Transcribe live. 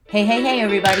Hey,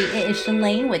 everybody. It is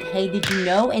Shalane with Hey Did You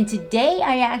Know? And today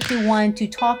I actually wanted to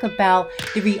talk about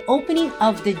the reopening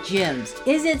of the gyms.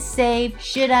 Is it safe?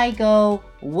 Should I go?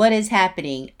 What is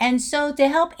happening? And so, to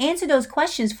help answer those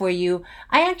questions for you,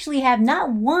 I actually have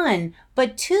not one,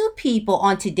 but two people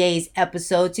on today's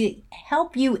episode to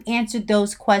help you answer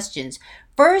those questions.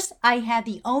 First, I have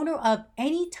the owner of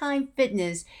Anytime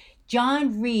Fitness,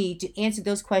 John Reed, to answer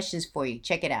those questions for you.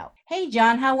 Check it out. Hey,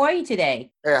 John, how are you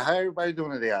today? Hey, how everybody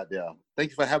doing today out there? Thank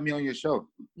you for having me on your show.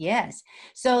 Yes.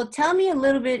 So tell me a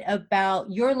little bit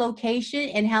about your location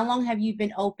and how long have you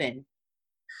been open?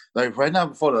 Like right now,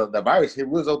 before the virus hit,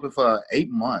 we was open for 8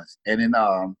 months, and then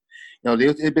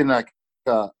it's been like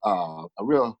a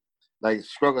real like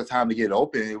struggle time to get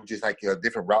open. It was just like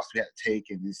different routes we had to take,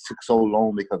 and it took so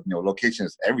long because location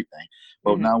is everything.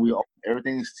 But Mhm. now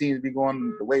everything seems to be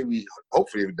going the way we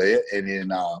hopefully it did, and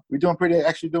then we're doing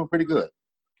pretty good.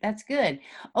 That's good.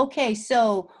 Okay,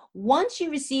 so once you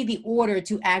received the order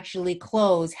to actually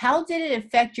close, how did it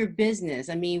affect your business?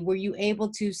 I mean, were you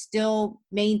able to still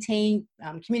maintain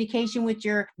communication with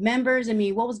your members? I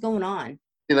mean, what was going on?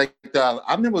 Like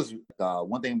I remember was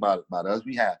one thing about us.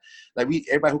 We have like we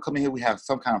everybody who come in here, we have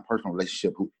some kind of personal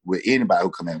relationship with anybody who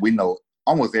come in. We know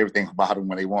almost everything about them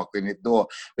when they walk in the door.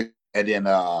 And then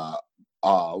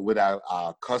with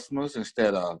our customers,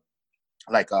 instead of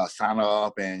like sign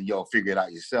up and figure it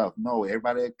out yourself. No,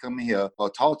 everybody that come in here or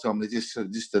talk to them, it's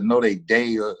just to know their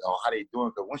day or how they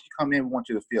doing. Because once you come in, we want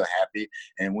you to feel happy,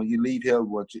 and when you leave here,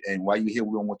 and while you're here,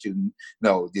 we don't want you to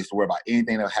know just to worry about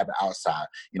anything that'll happen outside.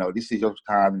 This is your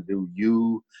time to do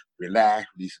you relax,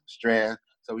 release some stress.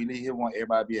 So we leave here, want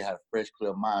everybody to be have a fresh,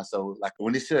 clear mind. So like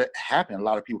when this shit happened, a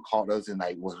lot of people called us and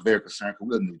like was very concerned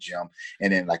because we're a new gym,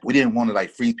 and then like we didn't want to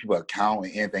like freeze people account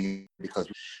and anything because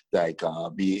like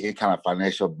be in kind of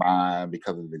financial bind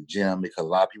because of the gym, because a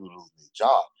lot of people lose their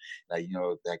job. Like,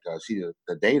 see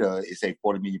the data, it say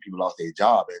 40 million people lost their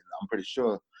job. And I'm pretty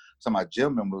sure some of my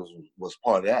gym members was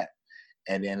part of that.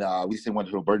 And then we just didn't want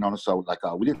to put a burden on us. So like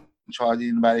we didn't charge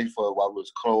anybody for while it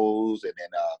was closed. And then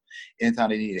anytime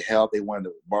they needed help, they wanted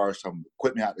to borrow some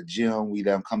equipment out the gym, we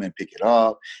let them come and pick it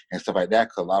up and stuff like that.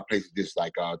 Because a lot of places just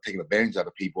like taking advantage of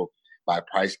the people by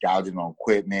price gouging on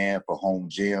equipment for home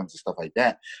gyms and stuff like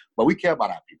that. But we care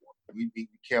about our people. We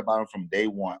care about them from day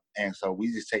one. And so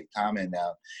we just take time, and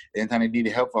anytime they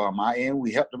needed help from my end,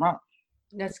 we help them out.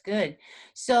 That's good.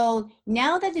 So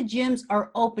now that the gyms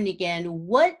are open again,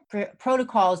 what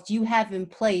protocols do you have in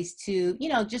place to,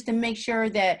 just to make sure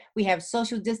that we have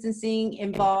social distancing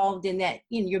involved and that,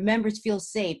 your members feel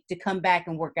safe to come back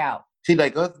and work out? See,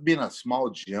 like us being a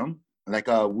small gym, like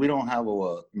we don't have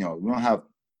we don't have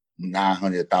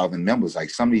 900,000 members.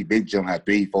 Like some of these big gyms have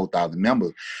 3,000, 4,000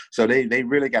 members. So they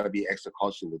really got to be extra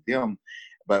cautious with them.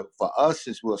 But for us,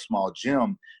 since we're a small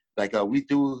gym, like we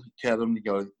do tell them,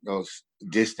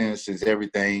 distance is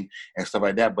everything and stuff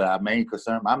like that. But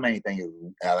my main thing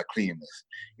is cleanliness.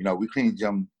 We clean the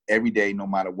gym every day, no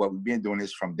matter what. We've been doing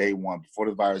this from day one before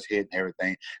the virus hit and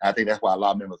everything. And I think that's why a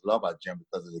lot of members love our gym,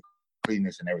 because of the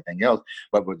cleanness and everything else.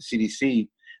 But with the CDC,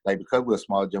 like because we're a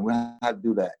small gym, we don't have to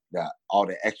do that all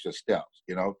the extra steps.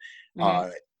 Hmm. Uh,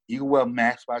 you can wear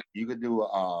masks, you could do,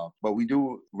 but we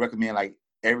do recommend like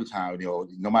every time,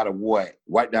 no matter what,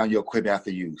 wipe down your equipment after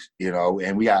use,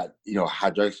 and we got,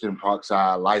 hydrogen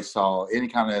peroxide, Lysol, any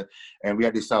kind of, and we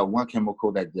got this one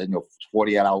chemical that,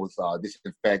 48 hours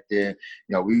disinfectant.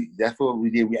 That's what we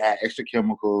did. We add extra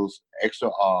chemicals, extra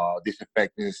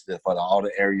disinfectants for all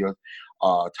the areas,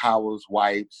 towels,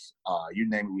 wipes, you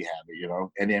name it, we have it,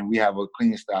 and then we have a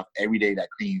cleaning staff every day that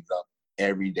cleans up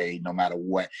every day, no matter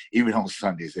what, even on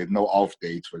Sundays. There's no off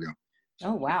days for them.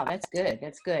 Oh, wow. That's good.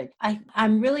 That's good.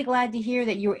 I'm really glad to hear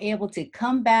that you were able to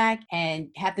come back and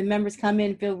have the members come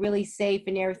in, feel really safe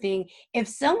and everything. If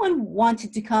someone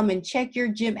wanted to come and check your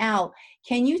gym out,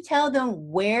 can you tell them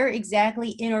where exactly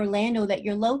in Orlando that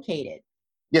you're located?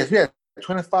 Yes, yeah.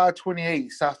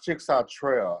 2528 South Chickasaw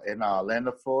Trail in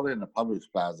Orlando, Florida, in the Publix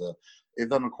Plaza.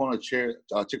 It's on the corner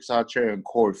of Chickasaw Trail and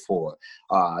Cord 4.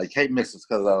 You can't miss us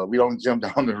because we don't jump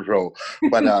down the road.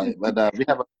 But we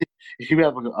have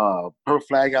a per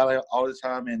flag out there all the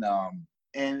time, a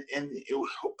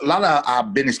lot of our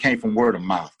business came from word of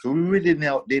mouth because we really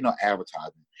did no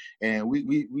advertising. And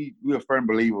we a firm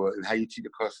believer in how you treat the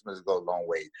customers go a long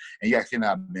way. And you actually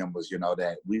our members,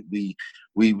 that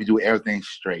we do everything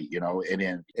straight, and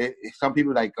then some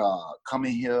people like come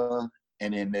in here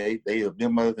and then they have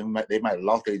members and they might have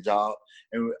lost their job.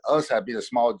 And with us have been a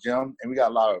small gym, and we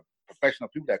got a lot of professional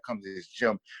people that come to this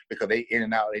gym because they in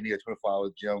and out, they need a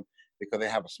 24-hour gym. because they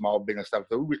have a small business stuff.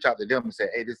 So we reached out to them and said,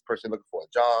 hey, this person looking for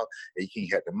a job, and you can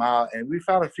help them out. And we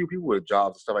found a few people with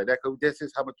jobs and stuff like that, because this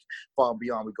is how much far and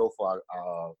beyond we go for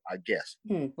our guests.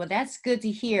 Well, that's good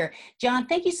to hear. John,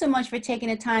 thank you so much for taking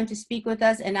the time to speak with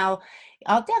us. And I'll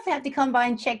definitely have to come by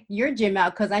and check your gym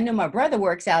out, because I know my brother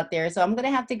works out there. So I'm going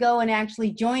to have to go and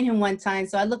actually join him one time.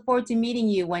 So I look forward to meeting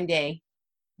you one day.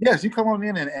 Yes, you come on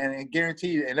in and guarantee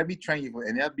you, and let me train you,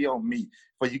 and that'll be on me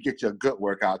for you get your good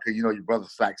workout, because you know your brother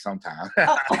slacks sometimes.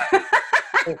 Oh.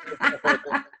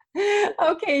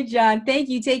 Okay, John. Thank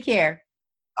you. Take care.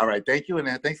 All right. Thank you, and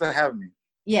thanks for having me.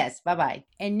 Yes, bye-bye.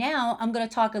 And now I'm going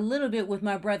to talk a little bit with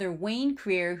my brother Wayne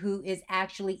Creer, who is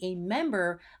actually a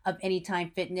member of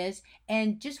Anytime Fitness,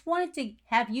 and just wanted to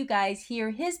have you guys hear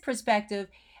his perspective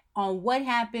on what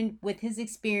happened with his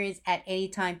experience at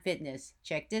Anytime Fitness.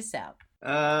 Check this out.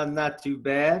 Not too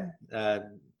bad.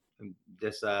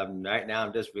 Just right now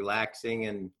I'm just relaxing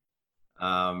and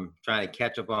trying to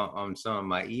catch up on some of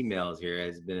my emails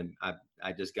here.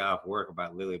 I just got off work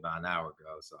literally about an hour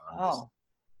ago, so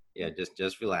I'm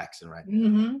just relaxing right now.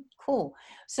 Mm-hmm. Cool.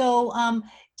 So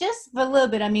just for a little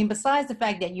bit, I mean, besides the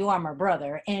fact that you are my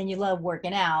brother and you love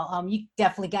working out, you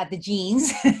definitely got the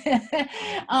genes.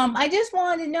 I just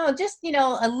wanted to know just,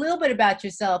 a little bit about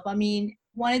yourself. I mean,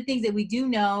 one of the things that we do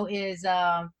know is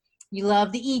you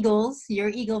love the Eagles. You're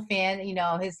an Eagle fan.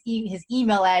 His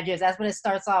email address, that's what it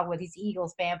starts off with. He's an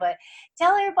Eagles fan. But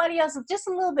tell everybody else just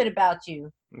a little bit about you.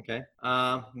 Okay.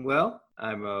 Well,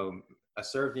 I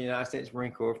served in the United States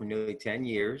Marine Corps for nearly 10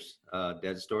 years,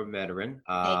 Desert Storm veteran.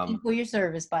 Thank you for your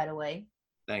service, by the way.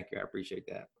 Thank you. I appreciate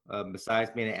that.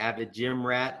 Besides being an avid gym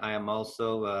rat, I am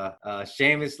also,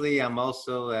 shamelessly,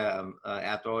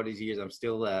 after all these years, I'm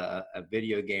still a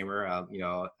video gamer. I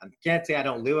can't say I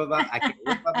can't live without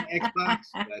the Xbox,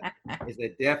 but it's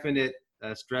a definite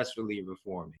stress reliever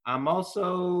for me. I'm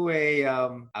also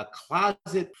a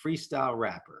closet freestyle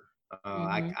rapper.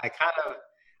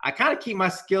 I kind of keep my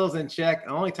skills in check.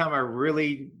 The only time I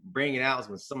really bring it out is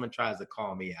when someone tries to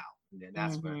call me out. And then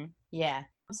that's when. Yeah.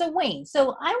 So Wayne,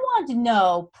 I wanted to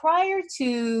know, prior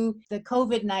to the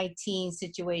COVID-19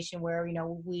 situation where,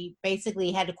 we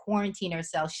basically had to quarantine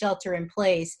ourselves, shelter in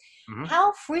place,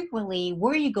 how frequently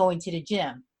were you going to the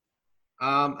gym?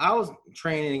 I was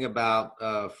training about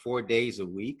 4 days a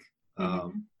week. I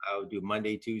would do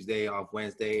Monday, Tuesday, off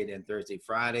Wednesday, and then Thursday,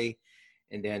 Friday.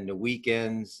 And then the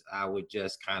weekends, I would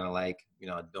just kind of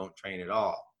don't train at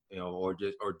all, or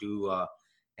do an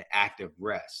active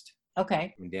rest.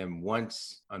 Okay. And then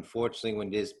once, unfortunately,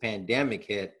 when this pandemic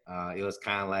hit, it was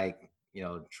kind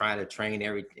of trying to train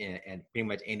and pretty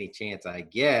much any chance I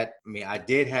get. I mean, I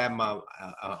did have my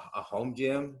a home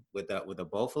gym with a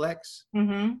Bowflex.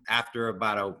 After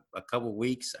about a couple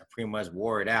weeks, I pretty much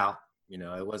wore it out.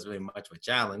 It wasn't really much of a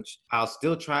challenge. I'll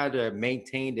still try to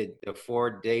maintain the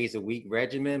 4 days a week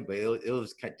regimen, but it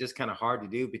was just kind of hard to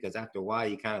do, because after a while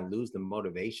you kind of lose the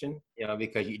motivation,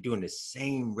 because you're doing the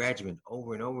same regimen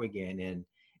over and over again,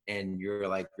 and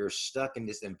you're stuck in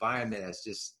this environment that's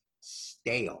just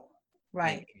stale.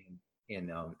 Right.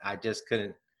 And I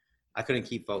couldn't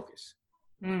keep focus.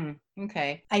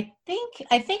 Okay. I think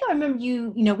I remember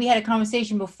we had a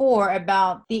conversation before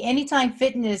about the Anytime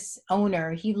Fitness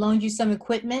owner. He loaned you some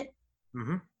equipment.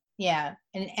 Yeah.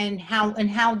 And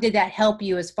how did that help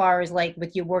you as far as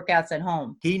with your workouts at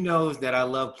home? He knows that I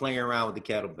love playing around with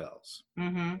the kettlebells.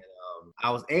 And,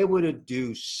 I was able to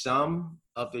do some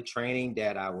of the training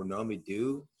that I would normally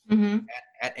do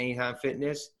at Anytime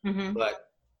Fitness, but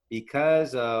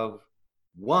because of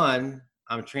one,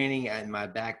 I'm training at my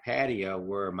back patio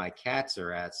where my cats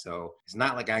are at, so it's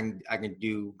not like I can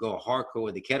go hardcore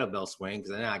with the kettlebell swing,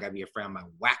 because then I gotta be afraid I might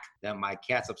whack my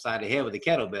cats upside the head with the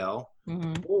kettlebell,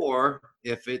 or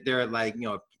if they're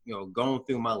going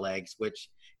through my legs, which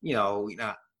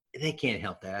they can't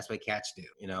help that. That's what cats do,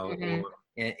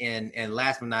 and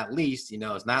last but not least,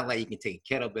 it's not like you can take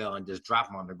a kettlebell and just drop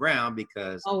them on the ground,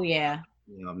 because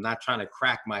I'm not trying to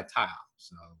crack my tile,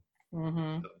 so. So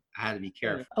I had to be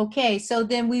careful. Okay, so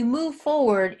then we move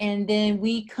forward, and then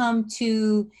we come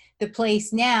to the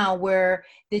place now where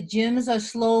the gyms are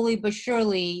slowly but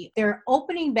surely, they're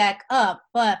opening back up,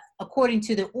 but according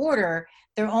to the order,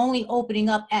 they're only opening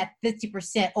up at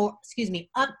 50%,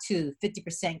 up to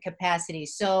 50% capacity.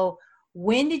 So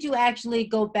when did you actually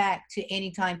go back to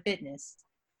Anytime Fitness?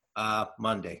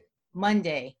 Monday.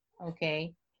 Monday,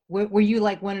 okay. Were you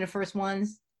one of the first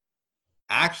ones?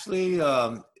 Actually,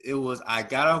 I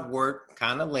got off work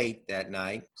kind of late that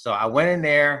night. So I went in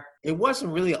there. It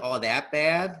wasn't really all that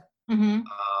bad.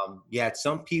 You had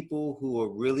some people who were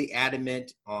really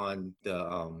adamant on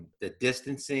the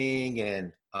distancing,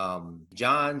 and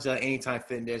John's Anytime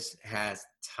Fitness has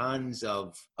tons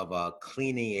of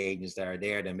cleaning agents that are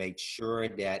there to make sure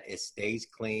that it stays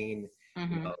clean.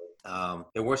 Mm-hmm. You know,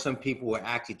 there were some people who were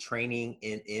actually training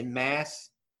in masks,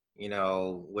 you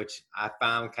know, which I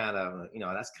found kind of, you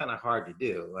know, that's kind of hard to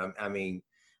do. I mean,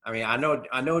 I know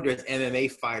there's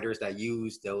MMA fighters that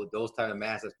use those type of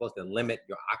masks that's supposed to limit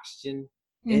your oxygen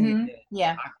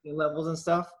oxygen levels and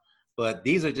stuff. But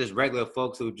these are just regular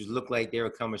folks who just look like they were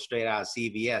coming straight out of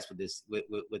CVS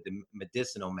with the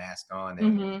medicinal mask on,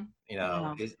 and you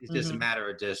know, it's just a matter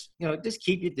of just, you know, just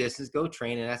keep your distance, go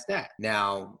train, and that's that.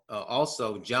 Now,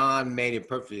 also, John made it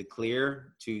perfectly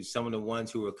clear to some of the ones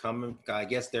who were coming. I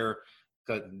guess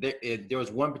because there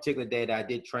was one particular day that I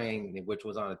did train, which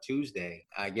was on a Tuesday.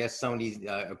 I guess some of these,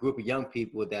 a group of young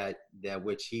people that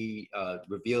which he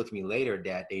revealed to me later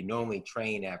that they normally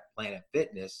train at Planet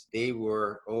Fitness, they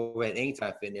were over at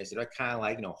Anytime Fitness. They're kind of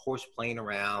like, you know, horse playing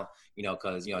around, you know,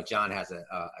 because, you know, John has a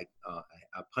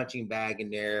punching bag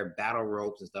in there, battle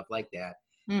ropes and stuff like that.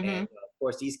 Mm-hmm. And of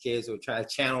course, these kids will try to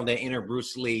channel their inner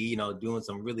Bruce Lee, you know, doing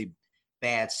some really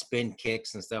bad spin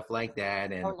kicks and stuff like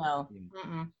that. And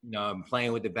you know, I'm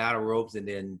playing with the battle ropes, and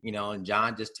then, you know, and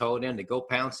John just told them to go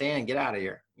pound sand, get out of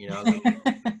here. You know,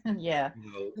 yeah.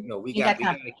 You know, we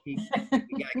gotta keep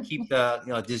the,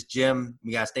 you know, this gym.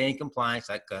 We gotta stay in compliance,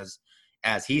 like, because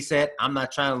as he said, I'm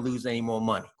not trying to lose any more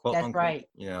money. Quote, that's unquote, right.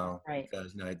 You know, right.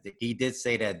 Because, you know, he did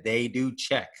say that they do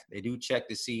check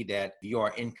to see that you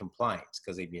are in compliance.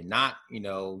 Because if you're not, you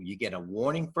know, you get a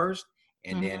warning first.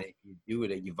 And then if you do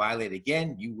it, you violate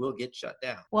again, you will get shut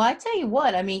down. Well, I tell you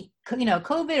what, I mean, you know,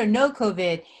 COVID or no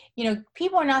COVID, you know,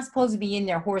 people are not supposed to be in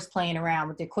their horse playing around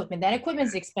with the equipment. That equipment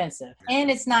is expensive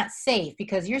and it's not safe,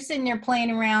 because you're sitting there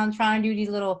playing around trying to do these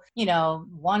little, you know,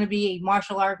 wannabe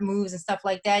martial art moves and stuff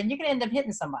like that. And you're going to end up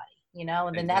hitting somebody. You know,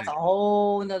 and then that's a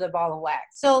whole nother ball of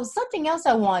wax. So something else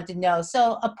I wanted to know.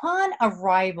 So upon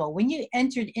arrival, when you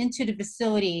entered into the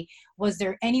facility, was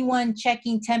there anyone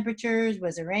checking temperatures?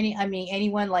 Was there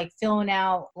anyone like filling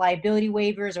out liability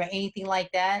waivers or anything like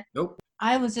that? Nope.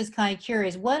 I was just kind of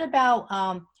curious. What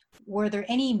about, were there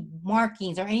any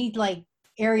markings or any like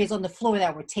areas on the floor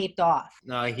that were taped off?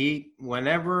 No,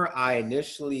 whenever I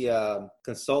initially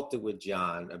consulted with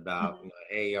John about, you know,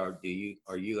 hey,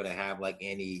 are you gonna have like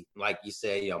any, like you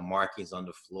say, you know, markings on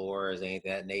the floors,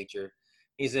 anything of that nature?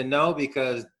 He said no,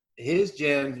 because his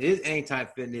gym, his Anytime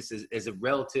Fitness is a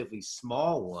relatively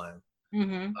small one,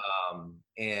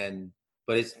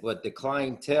 but the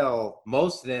clientele,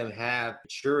 most of them have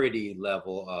maturity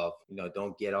level of, you know,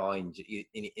 don't get all in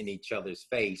each other's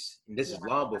face. And this is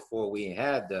long before we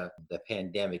had the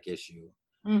pandemic issue.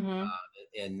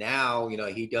 And now, you know,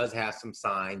 he does have some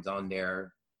signs on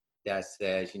there that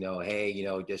says, you know, hey, you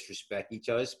know, just respect each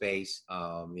other's space.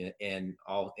 And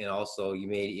also you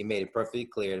made it perfectly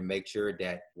clear to make sure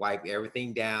that wipe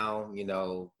everything down. You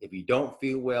know, if you don't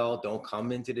feel well, don't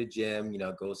come into the gym, you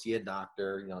know, go see a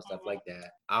doctor, you know, stuff like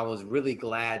that. I was really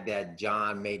glad that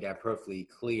John made that perfectly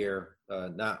clear,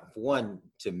 not one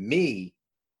to me,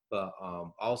 but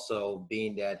also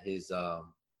being that his,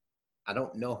 I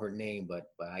don't know her name, but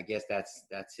I guess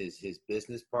that's his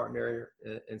business partner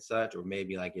and such, or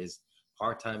maybe like his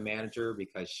part-time manager,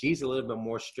 because she's a little bit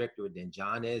more stricter than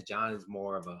John is. John is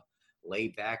more of a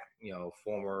laid back, you know,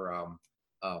 former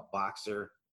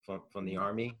boxer from the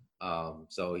Army.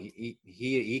 So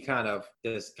he kind of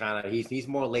just he's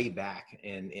more laid back,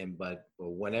 but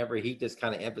whenever he just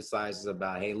kind of emphasizes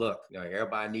about, hey, look, you know,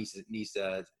 everybody needs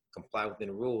to comply within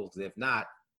the rules. If not,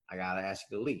 I gotta ask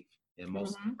you to leave. And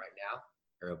most right now,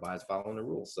 everybody's following the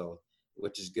rules, so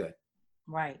which is good.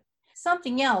 Right.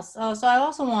 Something else. So I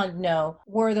also wanted to know,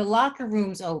 were the locker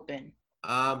rooms open?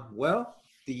 Well,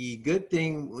 the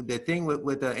thing with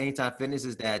the Anytime Fitness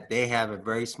is that they have a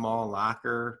very small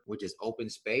locker, which is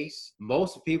open space.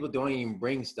 Most people don't even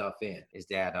bring stuff in. Is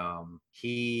that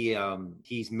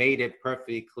he's made it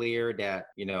perfectly clear that,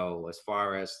 you know, as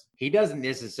far as he doesn't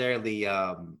necessarily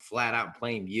flat out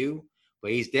blame you.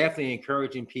 But he's definitely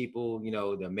encouraging people, you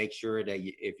know, to make sure that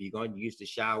if you're going to use the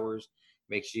showers,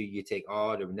 make sure you take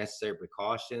all the necessary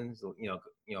precautions, you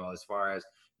know, as far as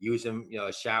using, you know,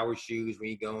 shower shoes when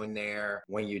you go in there.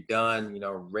 When you're done, you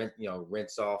know,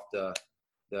 rinse off the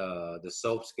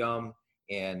soap scum.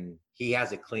 And he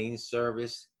has a clean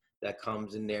service that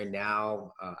comes in there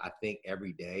now, I think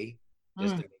every day,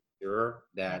 just to make sure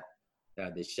that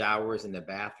the showers and the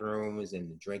bathrooms and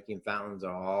the drinking fountains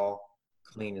are all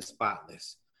clean and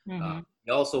spotless.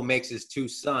 He also makes his 2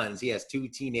 sons. He has 2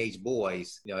 teenage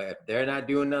boys. You know, if they're not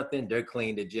doing nothing, they're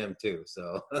cleaning the gym too.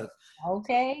 So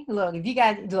okay, look, if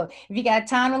you got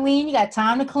time to lean, you got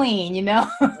time to clean, you know.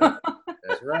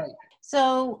 That's right.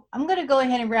 So I'm going to go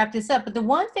ahead and wrap this up. But the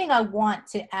one thing I want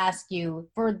to ask you,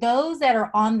 for those that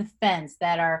are on the fence,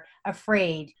 that are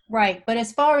afraid, right? But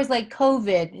as far as like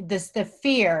COVID, the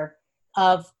fear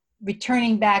of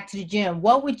returning back to the gym,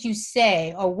 what would you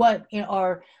say, or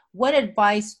what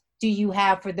advice do you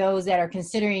have for those that are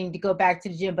considering to go back to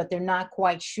the gym, but they're not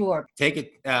quite sure?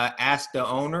 Ask the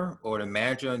owner or the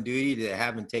manager on duty to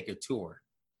have them take a tour.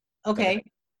 Okay.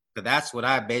 So that's what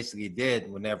I basically did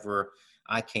whenever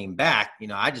I came back. You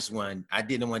know, I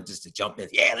didn't want just to jump in.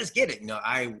 Yeah, let's get it. You know,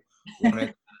 I wanted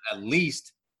to at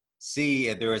least see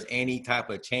if there was any type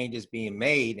of changes being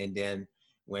made. And then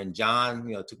when John,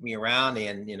 you know, took me around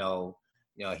and, you know,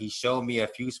 he showed me a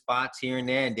few spots here and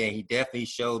there. And then he definitely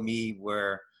showed me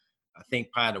where I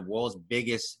think probably the world's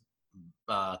biggest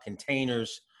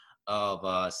containers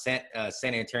of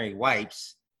sanitary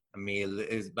wipes. I mean,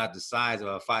 it's about the size of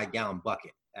a 5-gallon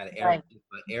bucket.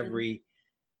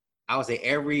 I would say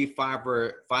every 5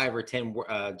 or 10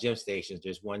 gym stations,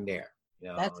 there's one there. You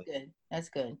know, That's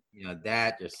good. You know,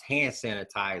 there's hand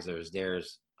sanitizers.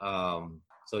 There's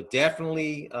so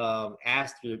definitely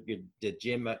ask the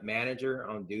gym manager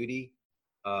on duty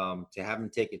to have them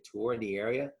take a tour in the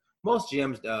area. Most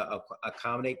gyms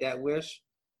accommodate that wish,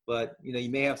 but you know, you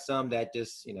may have some that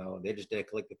just, you know, they're just there to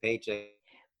collect the paycheck.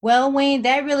 Well, Wayne,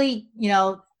 that really, you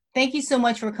know, thank you so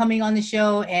much for coming on the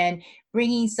show and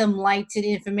bringing some light to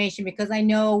the information, because I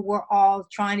know we're all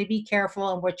trying to be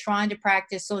careful and we're trying to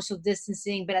practice social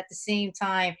distancing, but at the same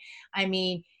time, I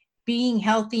mean, being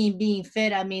healthy and being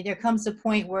fit, I mean, there comes a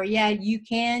point where, yeah, you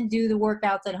can do the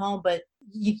workouts at home, but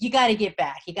you got to get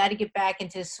back. You got to get back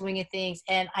into the swing of things.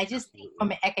 And I just think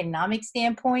from an economic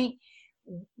standpoint,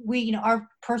 we, you know, our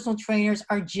personal trainers,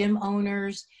 our gym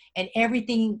owners, and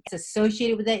everything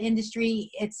associated with that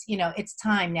industry, it's, you know, it's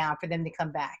time now for them to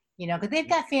come back, you know, because they've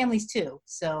got families too.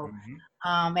 So,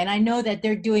 and I know that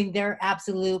they're doing their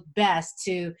absolute best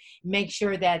to make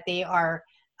sure that they are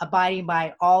abiding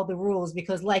by all the rules,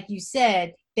 because like you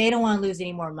said, they don't want to lose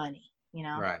any more money, you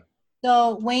know? Right.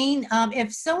 So Wayne,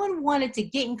 if someone wanted to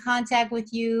get in contact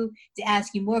with you to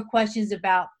ask you more questions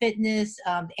about fitness,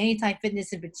 Anytime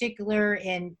Fitness in particular,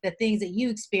 and the things that you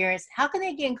experienced, how can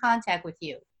they get in contact with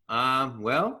you?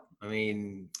 Well, I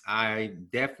mean, I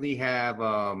definitely have,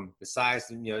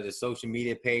 besides, you know, the social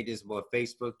media pages, both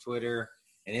Facebook, Twitter,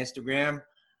 and Instagram.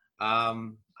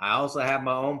 I also have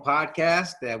my own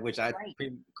podcast which I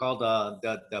call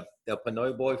the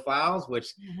Pinoy Boy Files,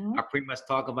 which I pretty much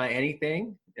talk about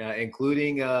anything,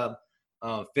 including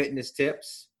fitness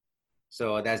tips.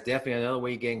 So that's definitely another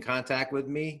way you get in contact with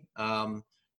me.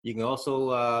 You can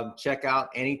also check out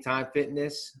Anytime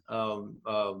Fitness.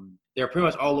 They're pretty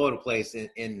much all over the place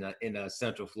in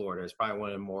Central Florida. It's probably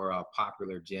one of the more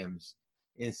popular gyms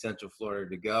in Central Florida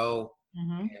to go.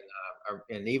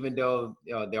 And even though,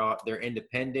 you know, they're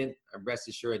independent, rest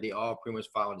assured they all pretty much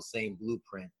follow the same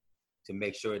blueprint to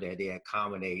make sure that they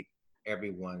accommodate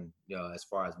everyone, you know, as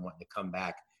far as wanting to come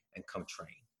back and come train.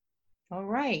 All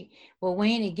right. Well,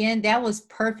 Wayne, again, that was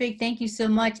perfect. Thank you so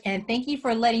much. And thank you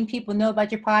for letting people know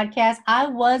about your podcast. I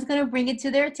was going to bring it to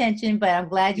their attention, but I'm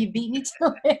glad you beat me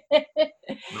to it.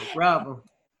 No problem.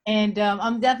 And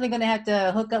I'm definitely going to have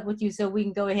to hook up with you so we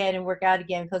can go ahead and work out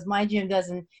again, because my gym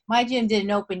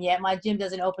didn't open yet. My gym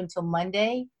doesn't open till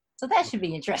Monday. So that should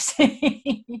be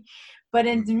interesting. But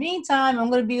in the meantime, I'm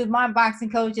going to be with my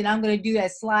boxing coach, and I'm going to do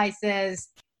as Sly says,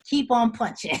 keep on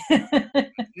punching.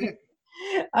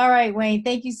 All right, Wayne,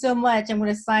 thank you so much. I'm going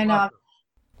to sign off.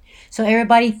 So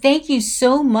everybody, thank you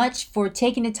so much for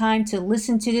taking the time to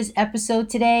listen to this episode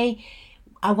today.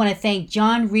 I want to thank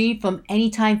John Reed from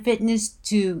Anytime Fitness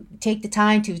to take the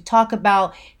time to talk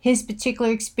about his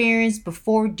particular experience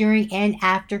before, during, and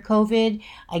after COVID.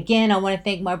 Again, I want to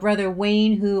thank my brother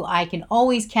Wayne, who I can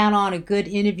always count on a good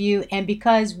interview. And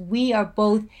because we are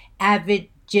both avid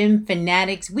gym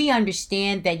fanatics, we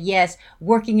understand that yes,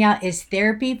 working out is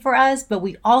therapy for us, but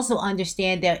we also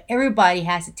understand that everybody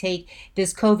has to take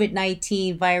this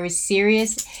COVID-19 virus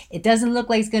serious. It doesn't look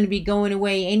like it's going to be going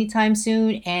away anytime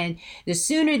soon, and the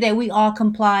sooner that we all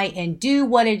comply and do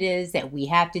what it is that we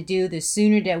have to do, the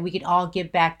sooner that we can all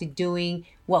get back to doing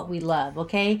what we love.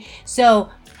 Okay, so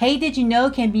Hey Did You Know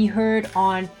can be heard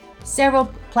on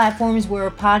several platforms where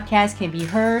a podcast can be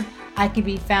heard. I can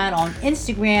be found on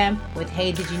Instagram with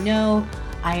Hey Did You Know.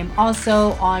 I am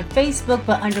also on Facebook,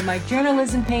 but under my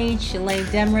journalism page, Shalane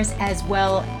Demarest, as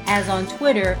well as on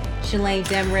Twitter, Shalane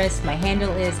Demarest. My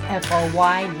handle is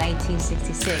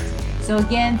FOY1966. So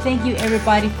again, thank you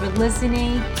everybody for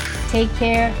listening. Take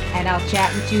care, and I'll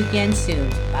chat with you again soon.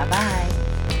 Bye-bye.